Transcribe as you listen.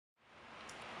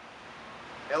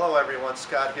Hello everyone,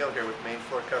 Scott Hill here with Main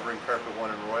Floor Covering Carpet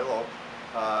One in Royal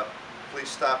Oak. Please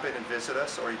stop in and visit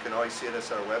us, or you can always see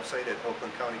us on our website at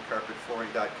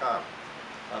oaklandcountycarpetflooring.com.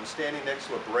 I'm standing next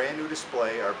to a brand new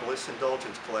display, our Bliss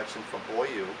Indulgence collection from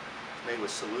Boyu. It's made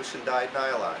with solution dyed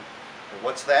nylon. And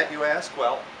what's that, you ask?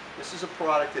 Well, this is a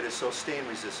product that is so stain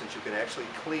resistant you can actually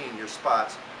clean your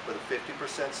spots with a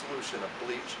 50% solution of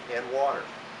bleach and water.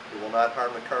 It will not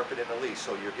harm the carpet in the least,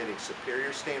 so you're getting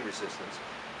superior stain resistance.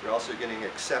 You're also getting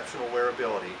exceptional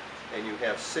wearability, and you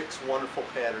have 6 wonderful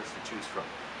patterns to choose from.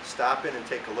 Stop in and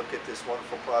take a look at this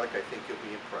wonderful product. I think you'll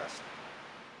be impressed.